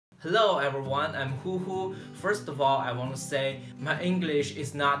Hello everyone, I'm Hu. First of all, I want to say my English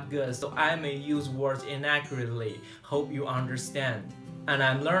is not good, so I may use words inaccurately. Hope you understand. And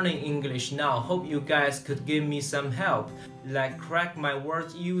I'm learning English now. Hope you guys could give me some help, like correct my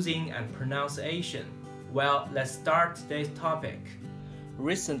words using and pronunciation. Well, let's start today's topic.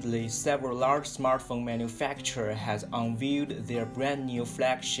 Recently, several large smartphone manufacturers have unveiled their brand new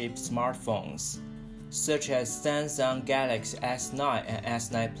flagship smartphones, such as Samsung Galaxy S9 and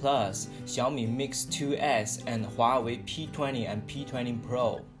S9 Plus, Xiaomi Mix 2S, and Huawei P20 and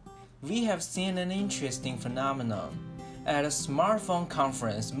P20Pro. We have seen an interesting phenomenon. At a smartphone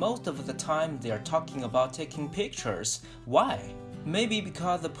conference, most of the time they are talking about taking pictures. Why? Maybe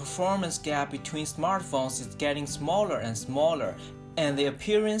because the performance gap between smartphones is getting smaller and smaller, and the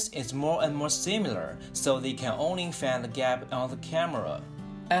appearance is more and more similar, so they can only find the gap on the camera.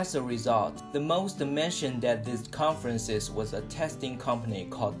 As a result, the most mentioned at these conferences was a testing company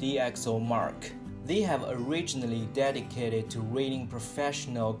called DXOmark. They have originally dedicated to rating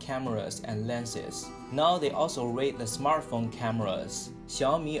professional cameras and lenses. Now they also rate the smartphone cameras.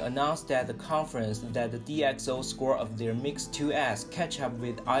 Xiaomi announced at the conference that the DXO score of their Mix 2S catch up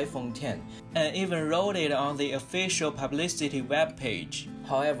with iPhone X and even wrote it on the official publicity webpage.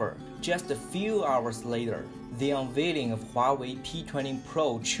 However, just a few hours later, the unveiling of Huawei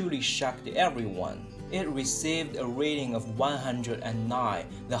P20Pro truly shocked everyone. It received a rating of 109,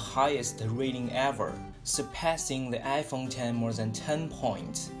 the highest rating ever, surpassing the iPhone X more than 10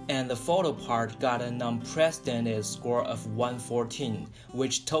 points. And the photo part got an unprecedented score of 114,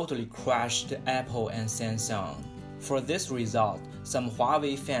 which totally crushed Apple and Samsung. For this result, some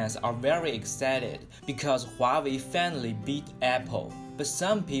Huawei fans are very excited because Huawei finally beat Apple. But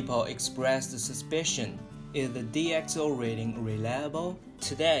some people expressed suspicion. Is the DXO rating reliable?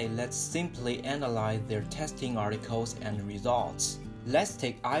 Today, let's simply analyze their testing articles and results. Let's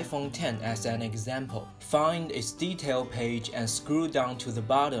take iPhone X as an example. Find its detail page and scroll down to the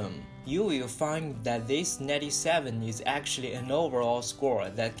bottom. You will find that this 97 is actually an overall score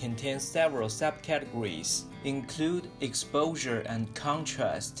that contains several subcategories, include exposure and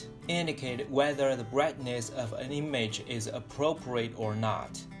contrast, indicate whether the brightness of an image is appropriate or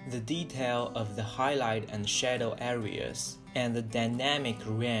not, the detail of the highlight and shadow areas, and the dynamic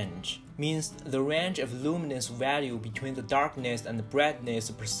range, means the range of luminance value between the darkness and the brightness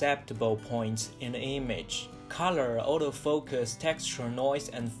perceptible points in the image. Color, autofocus, texture, noise,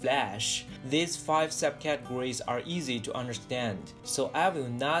 and flash. These 5 subcategories are easy to understand, so I will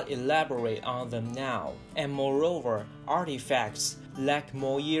not elaborate on them now. And moreover, artifacts like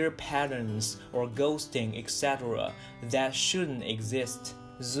Moire patterns or ghosting, etc., that shouldn't exist.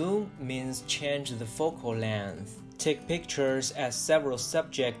 Zoom means change the focal length. Take pictures at several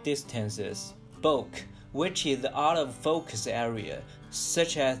subject distances. Bokeh, which is the out of focus area,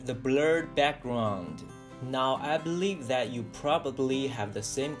 such as the blurred background. Now, I believe that you probably have the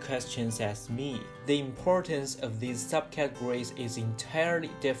same questions as me. The importance of these subcategories is entirely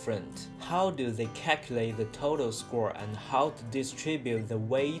different. How do they calculate the total score and how to distribute the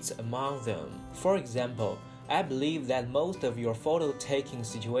weights among them? For example, I believe that most of your photo-taking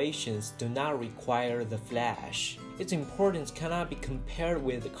situations do not require the flash. Its importance cannot be compared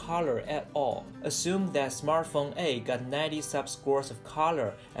with the color at all. Assume that smartphone A got 90 subscores of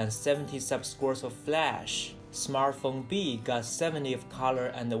color and 70 subscores of flash. Smartphone B got 70 of color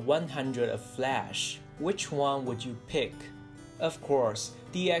and 100 of flash. Which one would you pick? Of course,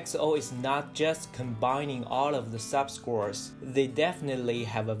 DXO is not just combining all of the subscores. They definitely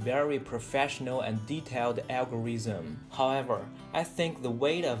have a very professional and detailed algorithm. However, I think the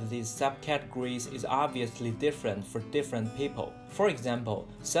weight of these subcategories is obviously different for different people. For example,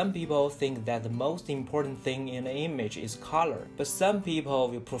 some people think that the most important thing in an image is color, but some people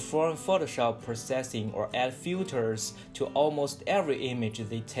will perform Photoshop processing or add filters to almost every image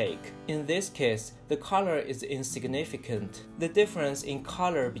they take. In this case, the color is insignificant. The difference in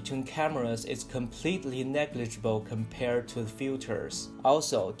color between cameras is completely negligible compared to the filters.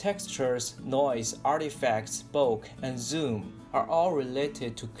 Also, textures, noise, artifacts, bokeh, and zoom are all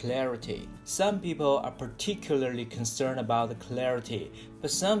related to clarity. Some people are particularly concerned about the clarity,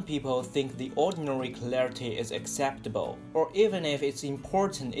 but some people think the ordinary clarity is acceptable. Or even if it's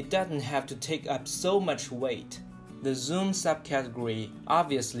important, it doesn't have to take up so much weight. The zoom subcategory,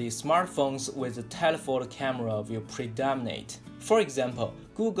 obviously smartphones with a telephoto camera will predominate. For example,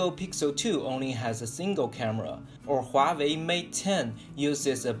 Google Pixel 2 only has a single camera, or Huawei Mate 10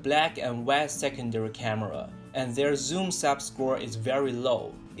 uses a black and white secondary camera, and their zoom subscore is very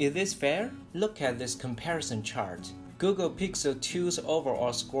low. Is this fair? Look at this comparison chart. Google Pixel 2's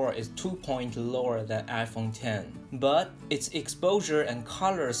overall score is 2 points lower than iPhone X, but its exposure and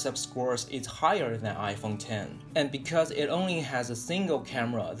color subscores is higher than iPhone X. And because it only has a single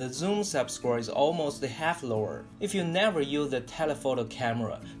camera, the zoom subscore is almost half lower. If you never use the telephoto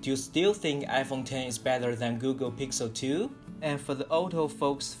camera, do you still think iPhone X is better than Google Pixel 2? And for the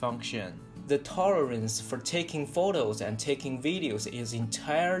autofocus function, the tolerance for taking photos and taking videos is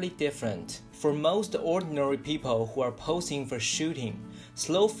entirely different. For most ordinary people who are posing for shooting,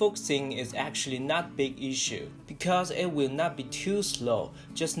 slow focusing is actually not a big issue because it will not be too slow,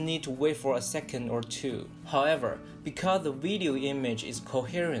 just need to wait for a second or two. However, because the video image is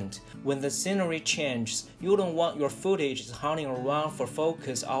coherent, when the scenery changes, you don't want your footage hunting around for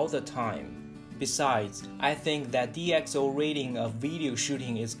focus all the time. Besides, I think that DxO rating of video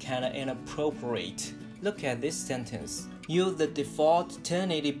shooting is kinda inappropriate. Look at this sentence. Use the default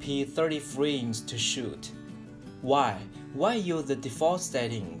 1080p 30 frames to shoot. Why? Why use the default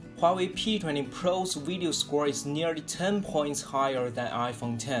setting? Huawei P20Pro's video score is nearly 10 points higher than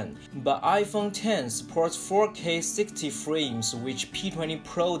iPhone X, but iPhone X supports 4K 60 frames, which P20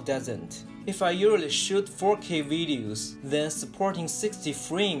 Pro doesn't. If I usually shoot 4K videos, then supporting 60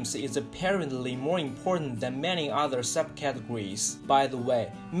 frames is apparently more important than many other subcategories. By the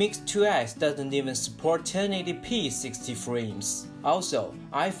way, Mix 2X doesn't even support 1080p 60 frames. Also,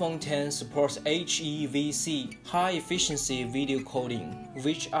 iPhone X supports HEVC, high efficiency video coding,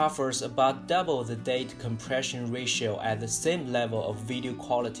 which offers about double the data compression ratio at the same level of video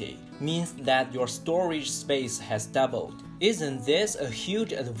quality, means that your storage space has doubled. Isn't this a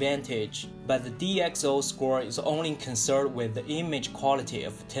huge advantage? But the DxO score is only concerned with the image quality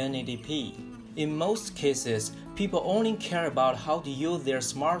of 1080p. In most cases, people only care about how to use their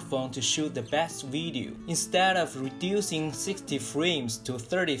smartphone to shoot the best video, instead of reducing 60 frames to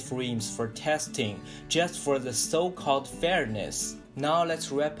 30 frames for testing just for the so-called fairness. Now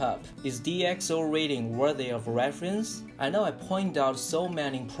let's wrap up. Is DxO rating worthy of reference? I know I point out so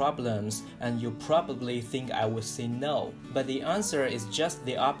many problems and you probably think I would say no, but the answer is just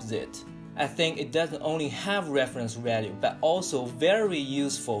the opposite. I think it doesn't only have reference value but also very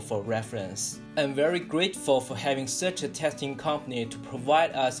useful for reference. I'm very grateful for having such a testing company to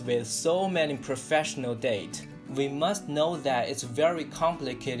provide us with so many professional data. We must know that it's very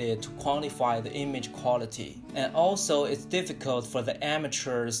complicated to quantify the image quality, and also it's difficult for the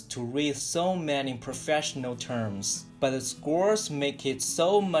amateurs to read so many professional terms, but the scores make it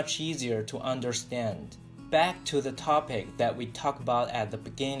so much easier to understand. Back to the topic that we talked about at the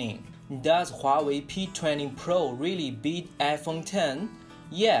beginning. Does Huawei P20 Pro really beat iPhone X?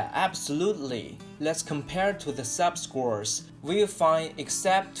 Yeah, absolutely. Let's compare to the subscores. We'll find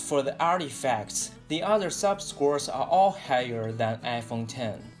except for the artifacts, the other subscores are all higher than iPhone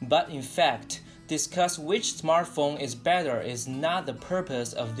X. But in fact, discuss which smartphone is better is not the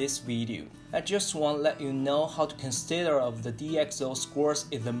purpose of this video. I just want to let you know how to consider of the DxO scores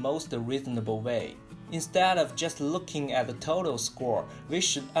in the most reasonable way. Instead of just looking at the total score, we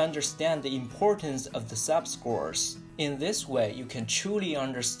should understand the importance of the subscores. In this way, you can truly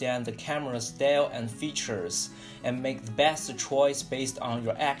understand the camera style and features and make the best choice based on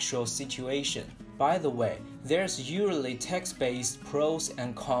your actual situation. By the way, there's usually text-based pros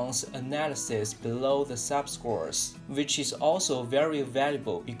and cons analysis below the subscores, which is also very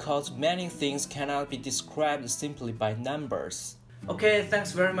valuable because many things cannot be described simply by numbers. Okay,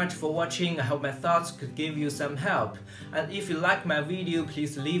 thanks very much for watching. I hope my thoughts could give you some help. And if you like my video,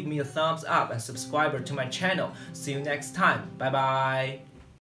 please leave me a thumbs up and subscribe to my channel. See you next time. Bye bye.